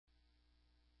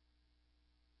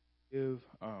Give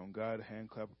God a hand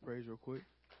clap of praise real quick.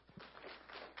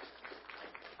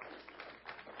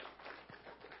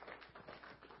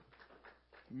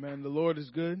 Amen. The Lord is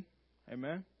good.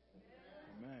 Amen.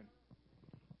 Amen.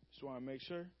 Just want to make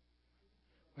sure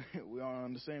we are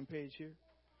on the same page here.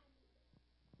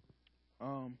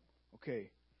 Okay.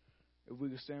 If we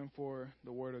could stand for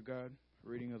the Word of God,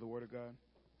 reading of the Word of God.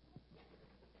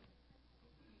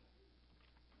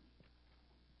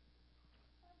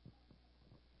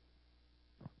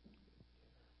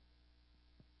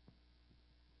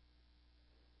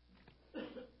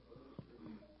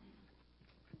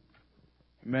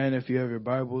 Amen. If you have your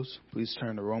Bibles, please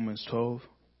turn to Romans 12.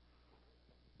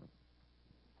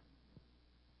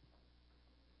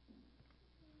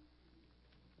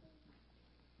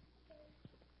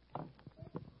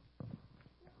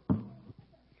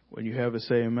 When you have it,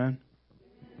 say amen.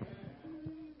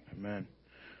 Amen.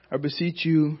 I beseech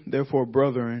you, therefore,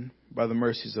 brethren, by the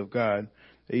mercies of God,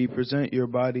 that ye present your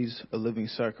bodies a living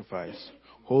sacrifice,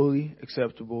 holy,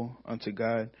 acceptable unto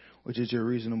God, which is your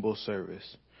reasonable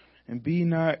service. And be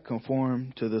not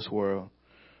conformed to this world,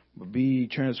 but be ye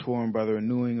transformed by the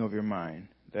renewing of your mind,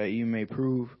 that ye may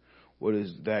prove what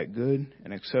is that good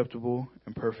and acceptable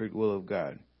and perfect will of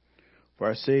God. For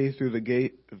I say through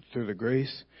the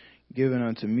grace given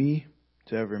unto me,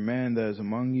 to every man that is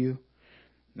among you,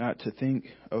 not to think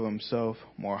of himself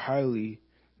more highly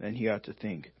than he ought to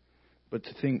think, but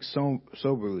to think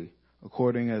soberly,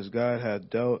 according as God hath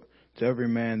dealt to every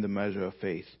man the measure of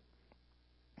faith.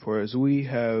 For as we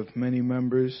have many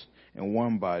members in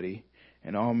one body,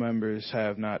 and all members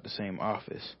have not the same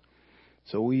office,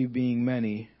 so we, being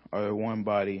many, are one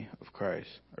body of Christ,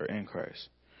 or in Christ,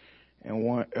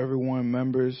 and every one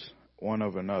members one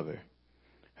of another.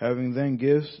 Having then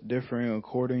gifts differing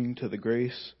according to the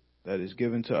grace that is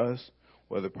given to us,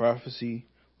 whether prophecy,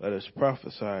 let us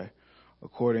prophesy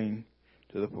according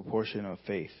to the proportion of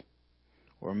faith.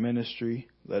 Or ministry,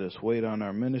 let us wait on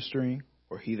our ministering,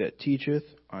 or he that teacheth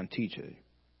on teaching.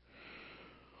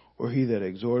 Or he that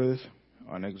exhorteth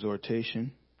on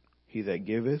exhortation. He that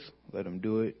giveth, let him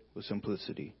do it with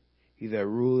simplicity. He that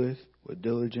ruleth with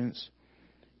diligence.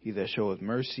 He that showeth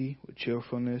mercy with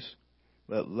cheerfulness.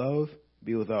 Let love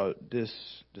be without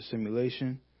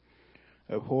dissimulation.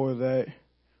 Abhor that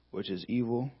which is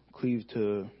evil, cleave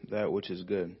to that which is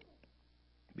good.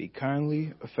 Be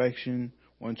kindly, affection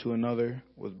one to another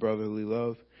with brotherly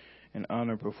love, and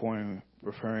honor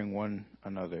preferring one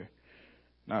another.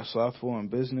 Not slothful in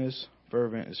business,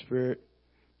 fervent in spirit,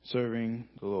 serving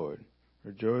the Lord.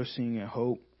 Rejoicing in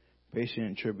hope, patient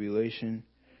in tribulation,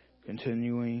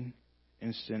 continuing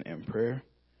instant in prayer,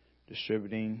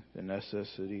 distributing the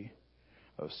necessity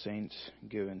of saints,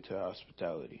 given to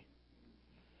hospitality.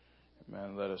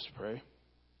 Amen. Let us pray.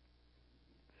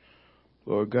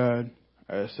 Lord God,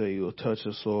 I ask that you will touch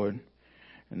us, Lord,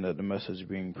 and that the message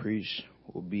being preached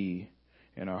will be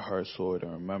in our hearts, Lord,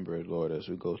 and remember it, Lord, as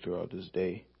we go throughout this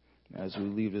day. As we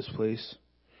leave this place,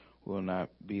 we will not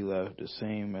be left the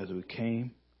same as we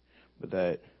came, but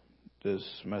that this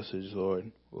message,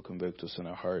 Lord, will convict us in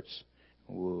our hearts,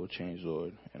 and we will change,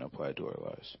 Lord, and apply it to our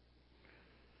lives.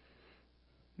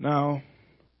 Now,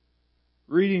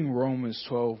 reading Romans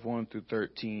 12, 1 through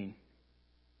 13,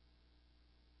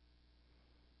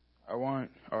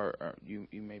 you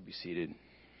may be seated.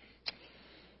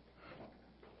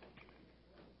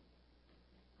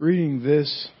 Reading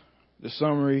this, the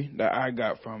summary that I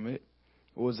got from it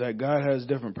was that God has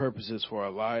different purposes for our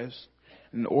lives.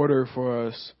 In order for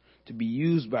us to be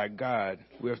used by God,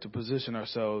 we have to position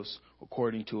ourselves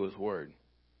according to His Word.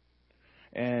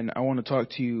 And I want to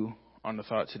talk to you on the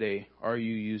thought today, are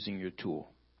you using your tool?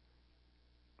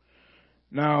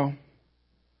 Now,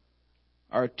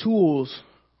 our tools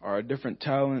are our different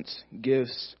talents,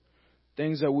 gifts,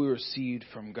 things that we received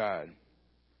from God.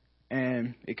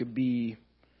 And it could be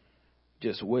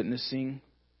just witnessing,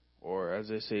 or as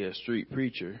they say, a street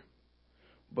preacher,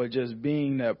 but just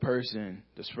being that person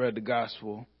to spread the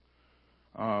gospel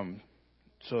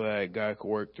so that God could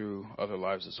work through other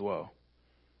lives as well.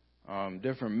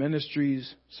 Different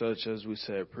ministries, such as we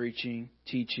said, preaching,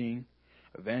 teaching,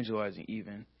 evangelizing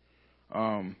even.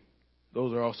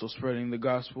 Those are also spreading the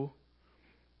gospel.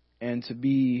 And to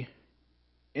be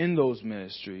in those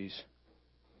ministries,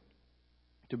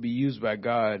 to be used by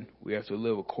God, we have to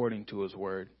live according to His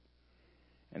Word.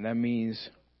 And that means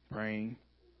praying,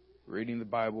 reading the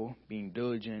Bible, being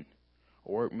diligent,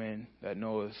 a workman that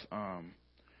knoweth, a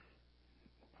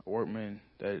workman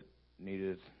that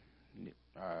need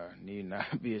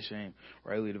not be ashamed,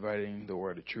 rightly dividing the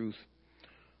word of truth.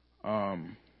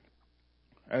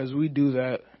 As we do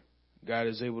that, God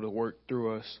is able to work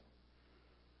through us.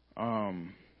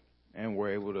 and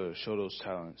were able to show those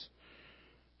talents.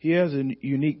 He has a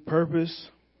unique purpose.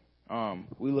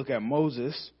 We look at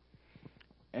Moses,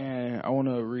 and I want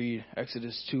to read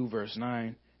Exodus 2, verse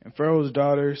 9. And Pharaoh's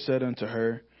daughter said unto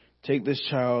her, Take this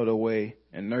child away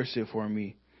and nurse it for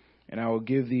me, and I will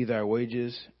give thee thy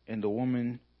wages. And the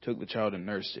woman took the child and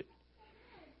nursed it.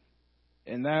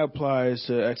 And that applies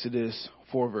to Exodus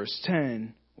 4, verse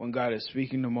 10, when God is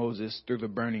speaking to Moses through the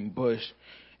burning bush.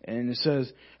 And it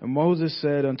says, And Moses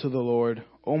said unto the Lord,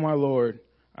 O my Lord,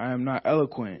 I am not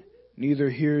eloquent, neither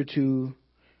heretofore,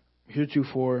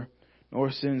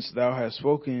 nor since thou hast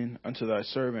spoken unto thy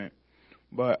servant,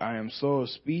 but I am slow of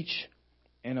speech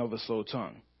and of a slow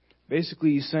tongue.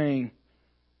 Basically, he's saying,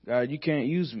 God, you can't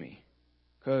use me,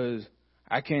 because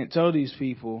I can't tell these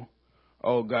people,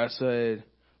 oh, God said,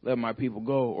 let my people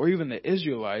go. Or even the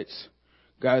Israelites,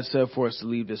 God said for us to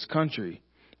leave this country.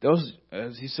 Those,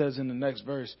 as he says in the next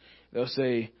verse, they'll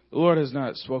say, the Lord has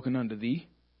not spoken unto thee.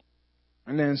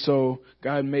 And then so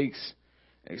God makes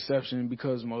exception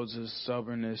because Moses'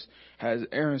 stubbornness has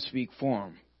Aaron speak for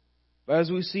him. But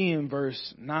as we see in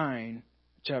verse 9,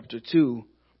 chapter 2,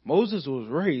 Moses was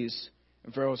raised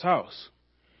in Pharaoh's house.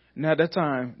 And at that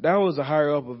time, that was the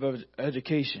higher up of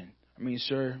education. I mean,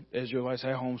 sure, Israelites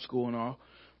had homeschool and all,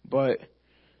 but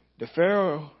the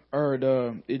Pharaoh or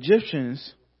the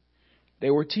Egyptians, they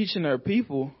were teaching their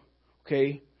people,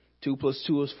 okay, 2 +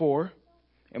 2 is 4,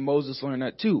 and Moses learned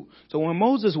that too. So when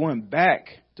Moses went back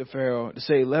to Pharaoh to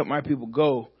say, let my people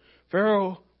go,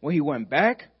 Pharaoh, when he went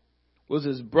back, was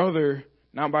his brother,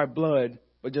 not by blood,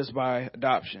 but just by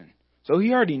adoption. So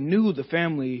he already knew the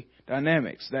family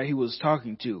dynamics that he was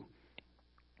talking to,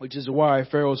 which is why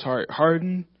Pharaoh's heart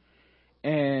hardened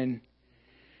and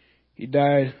he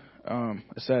died a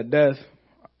sad death,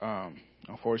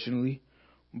 unfortunately.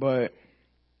 But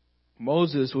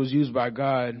Moses was used by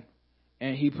God,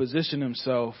 and he positioned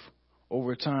himself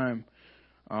over time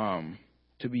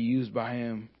to be used by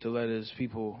him to let his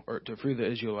people, or to free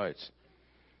the Israelites.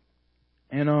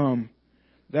 And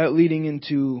that leading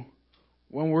into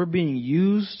when we're being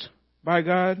used by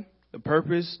God, the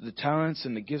purpose, the talents,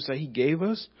 and the gifts that he gave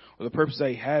us, or the purpose that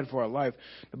he had for our life,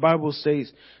 the Bible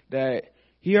states that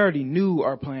he already knew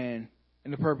our plan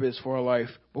and the purpose for our life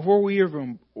before we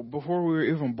were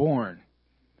even born,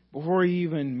 before he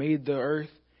even made the earth,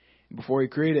 before he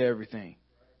created everything.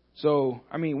 So,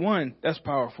 I mean, one, that's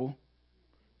powerful.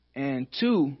 And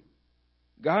two,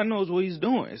 God knows what he's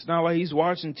doing. It's not like he's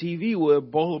watching TV with a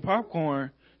bowl of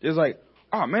popcorn. Just like,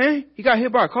 oh man, he got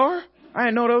hit by a car? I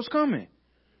didn't know that was coming.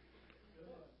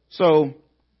 So,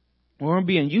 when we're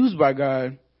being used by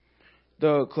God,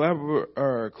 the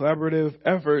collaborative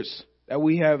efforts that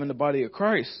we have in the body of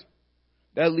Christ,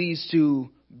 that leads to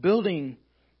building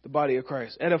the body of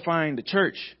Christ, edifying the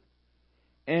church.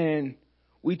 And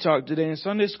we talked today in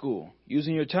Sunday school,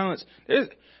 using your talents.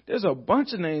 There's a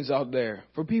bunch of names out there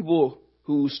for people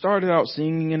who started out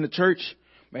singing in the church.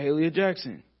 Mahalia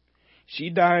Jackson. She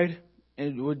died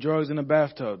with drugs in a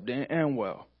bathtub, didn't end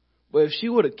well. But if she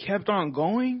would have kept on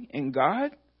going in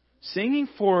God, singing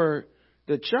for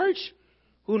the church,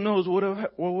 who knows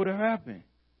what would have happened.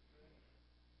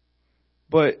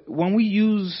 But when we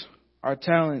use our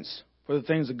talents for the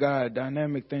things of God,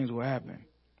 dynamic things will happen.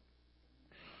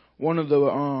 One of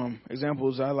the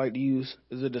examples I like to use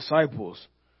is the disciples.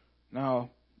 Now,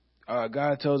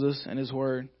 God tells us in his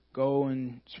word, go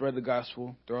and spread the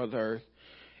gospel throughout the earth.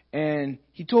 And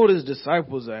he told his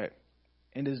disciples that,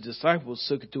 and his disciples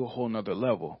took it to a whole nother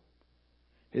level.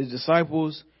 His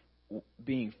disciples,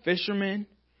 being fishermen,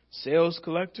 sales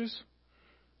collectors,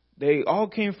 they all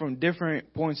came from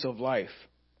different points of life,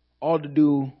 all to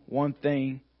do one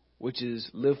thing, which is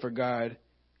live for God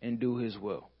and do his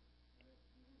will.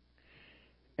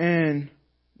 And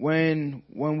when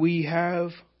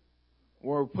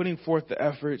we're putting forth the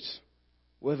efforts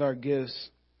with our gifts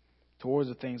towards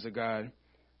the things of God,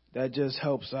 that just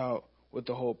helps out with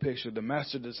the whole picture, the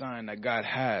master design that God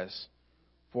has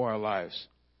for our lives.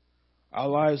 Our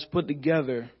lives put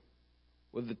together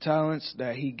with the talents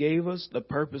that he gave us, the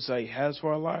purpose that he has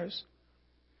for our lives,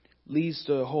 leads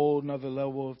to a whole nother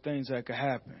level of things that could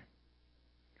happen.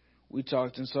 We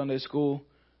talked in Sunday school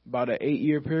about an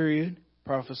 8-year period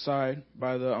prophesied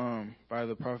by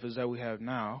the prophets that we have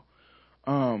now.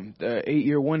 The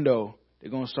 8-year window, they're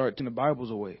going to start taking the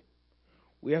Bibles away.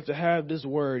 We have to have this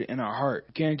word in our heart.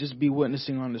 It can't just be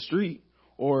witnessing on the street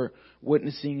or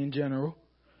witnessing in general.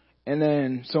 And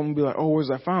then someone will be like, oh, where's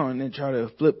that found? And then try to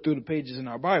flip through the pages in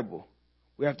our Bible.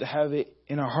 We have to have it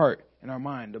in our heart, in our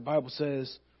mind. The Bible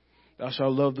says, thou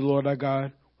shalt love the Lord thy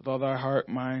God with all thy heart,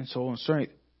 mind, soul, and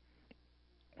strength.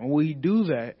 When we do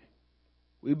that,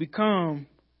 we become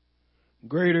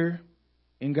greater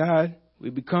in God, we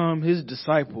become His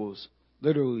disciples,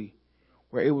 literally.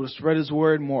 We're able to spread His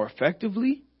word more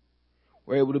effectively.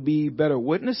 We're able to be better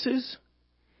witnesses.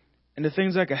 And the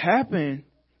things that could happen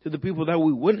to the people that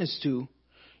we witness to,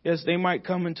 yes, they might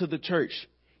come into the church.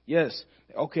 Yes,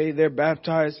 okay, they're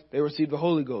baptized, they receive the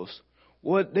Holy Ghost.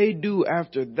 What they do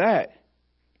after that,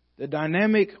 the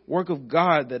dynamic work of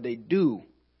God that they do,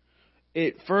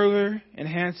 it further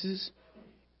enhances,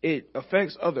 it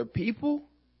affects other people.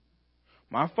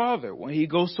 My father, when he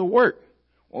goes to work,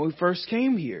 when we first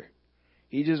came here,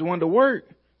 he just wanted to work.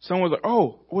 Someone was like,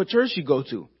 oh, what church you go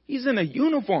to? He's in a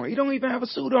uniform. He don't even have a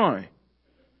suit on.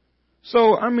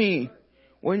 So, I mean,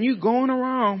 when you going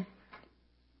around,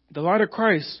 the light of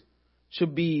Christ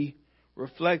should be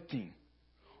reflecting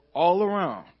all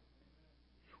around.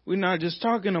 We're not just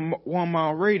talking a 1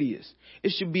 mile radius.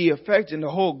 It should be affecting the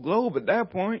whole globe at that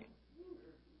point.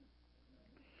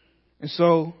 And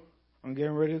so, I'm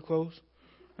getting ready to close.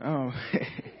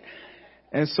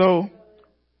 And so,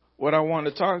 what I want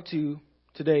to talk to you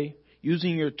today,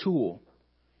 using your tool.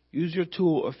 Use your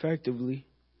tool effectively.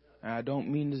 And I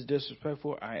don't mean this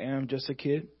disrespectful. I am just a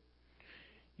kid.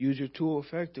 Use your tool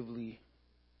effectively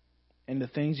in the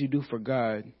things you do for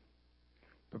God.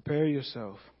 Prepare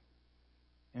yourself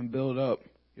and build up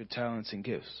your talents and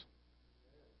gifts.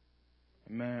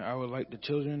 Man, I would like the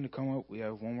children to come up. We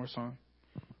have one more song.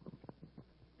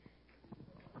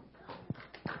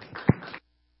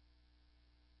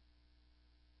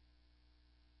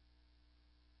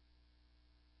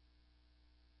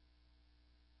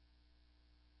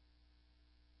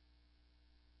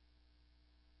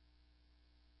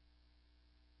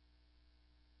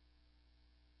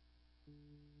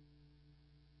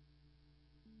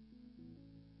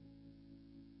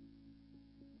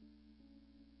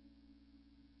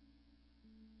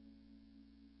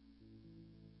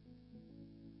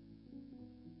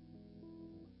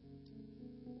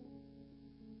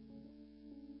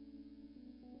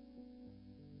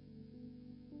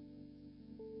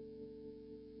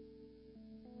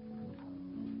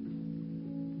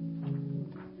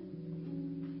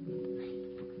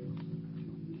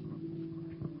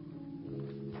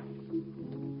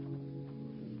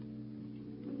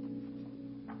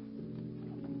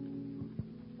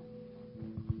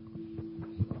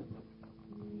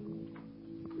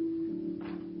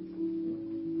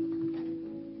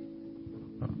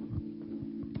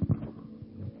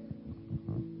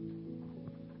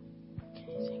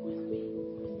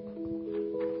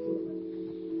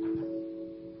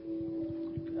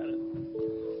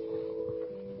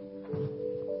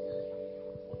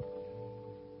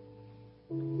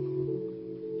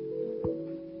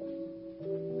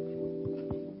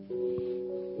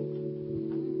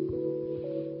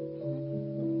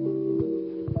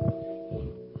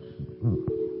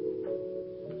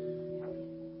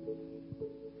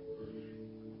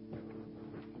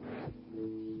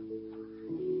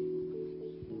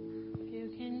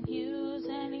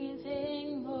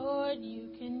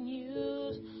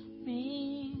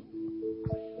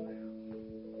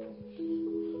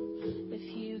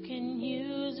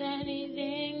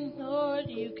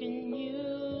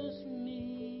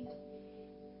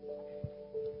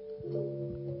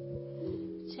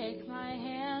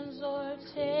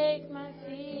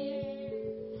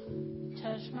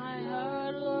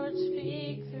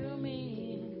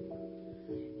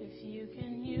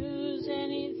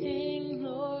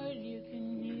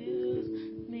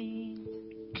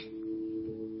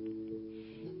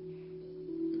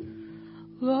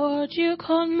 Lord, you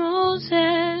called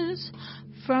Moses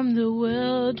from the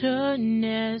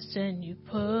wilderness, and you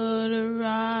put a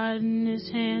rod in his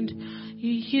hand.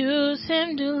 You used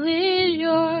him to lead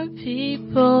your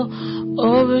people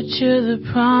over to the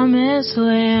promised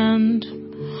land.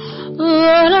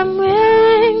 Lord, I'm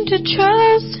willing to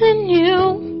trust in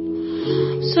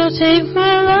you, so take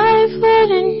my life, Lord,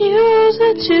 and use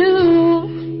it too.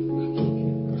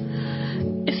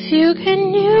 If you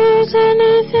can use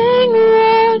anything,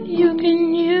 Lord, you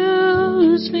can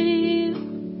use me.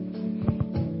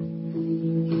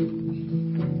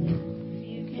 If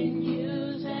you can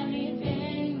use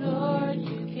anything, Lord,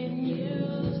 you can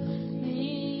use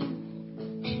me.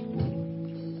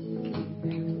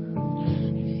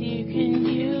 If you can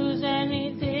use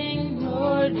anything,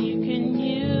 Lord, you can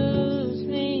use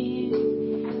me.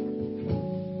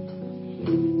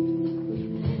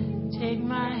 Take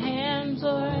my hands,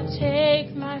 Lord,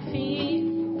 take my feet.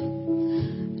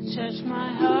 Touch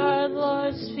my heart,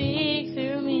 Lord, speak.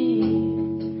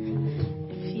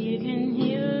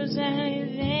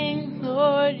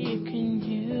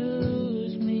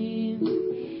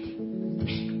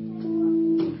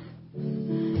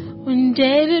 When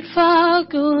David fought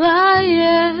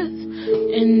Goliath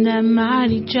and that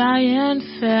mighty giant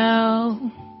fell,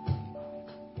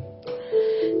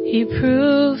 he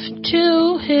proved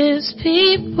to his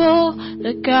people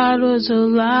that God was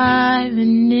alive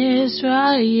in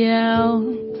Israel.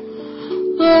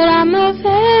 Lord, I'm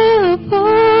available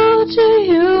to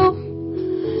you,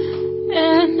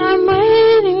 and I'm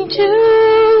waiting to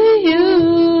be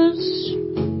used.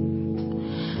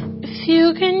 If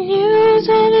you can use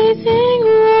anything,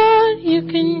 Lord, you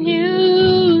can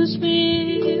use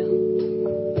me.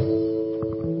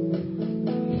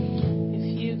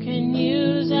 If you can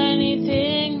use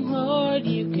anything, Lord,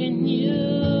 you can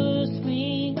use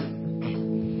me.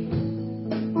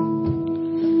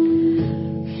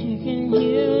 If you can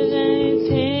use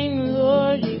anything,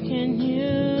 Lord, you can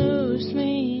use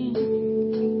me.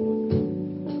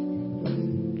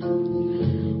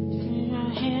 Take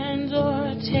my hands,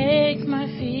 Lord, take my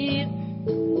feet.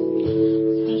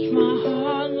 Touch my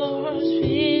heart, Lord,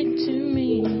 speak to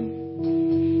me.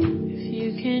 If you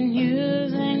can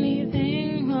use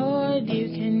anything, Lord, you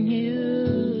can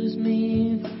use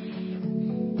me.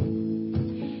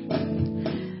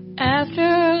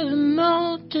 After the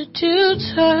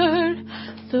multitudes heard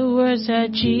the words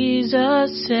that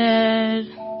Jesus said,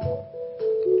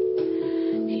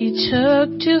 he took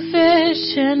 2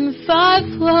 fish and 5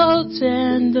 loaves,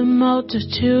 and the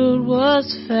multitude was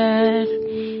fed.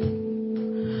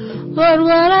 Lord,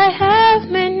 what I have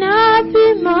may not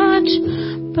be much,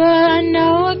 but I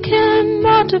know it can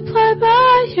multiply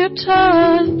by your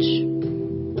touch.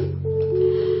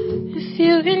 If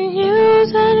you can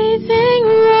use anything,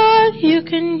 Lord, you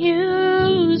can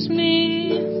use me.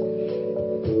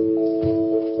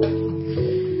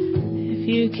 If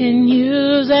you can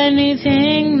use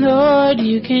anything, Lord,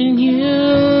 you can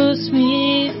use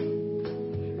me.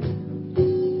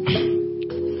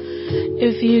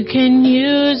 If you can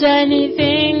use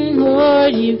anything,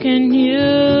 Lord, you can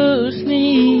use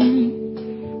me.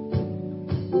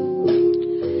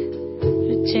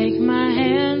 Take my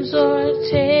hands, Lord,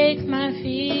 take my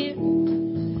feet.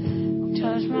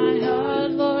 Touch my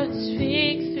heart, Lord,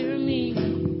 speak through me.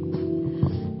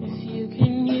 If you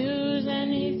can use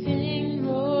anything,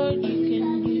 Lord, you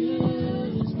can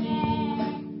use me.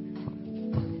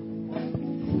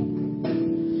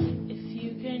 If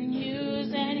you can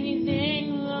use anything,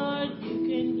 Lord, you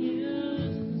can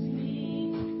use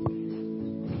me. If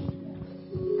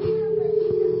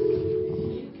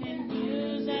you can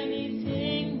use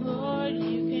anything, Lord,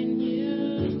 you can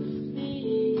use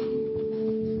me.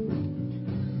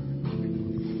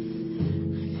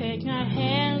 Take my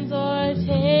hands, Lord,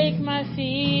 take my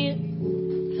feet.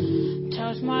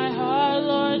 Touch my heart,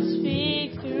 Lord,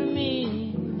 speak through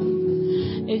me.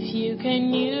 If you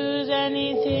can use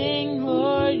anything,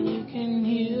 Lord, you can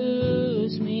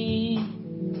use me.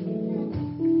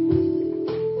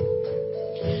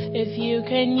 If you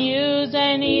can use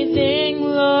anything,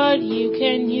 Lord, you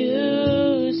can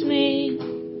use me.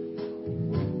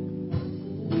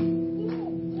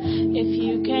 If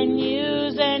you can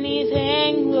use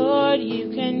anything, Lord, you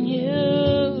can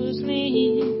use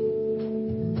me.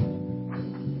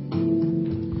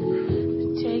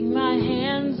 Take my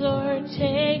hands, Lord,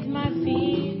 take my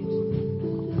feet.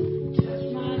 Touch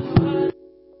my heart.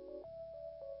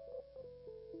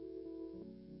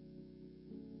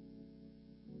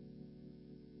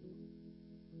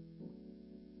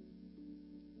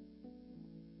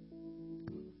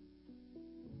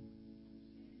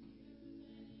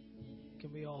 Can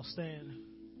we all stand?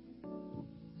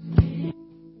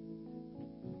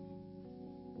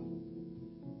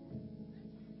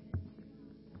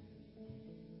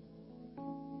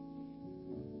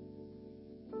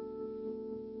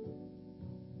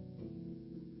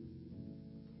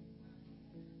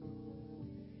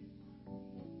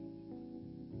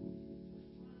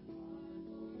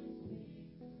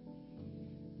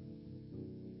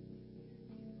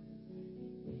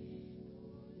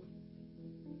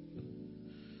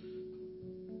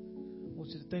 I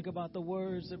want you to think about the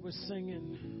words that we're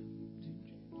singing.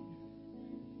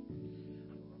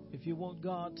 If you want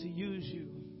God to use you,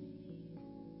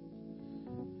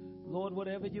 Lord,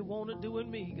 whatever you want to do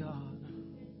in me, God,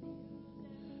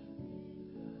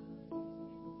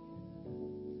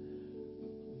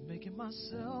 making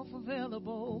myself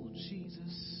available,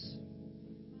 Jesus.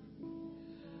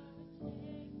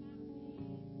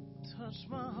 Touch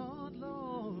my heart,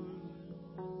 Lord.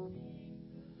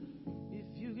 If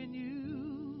you can use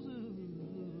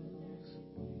us.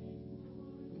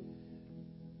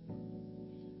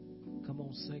 Come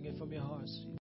on, sing it from your heart.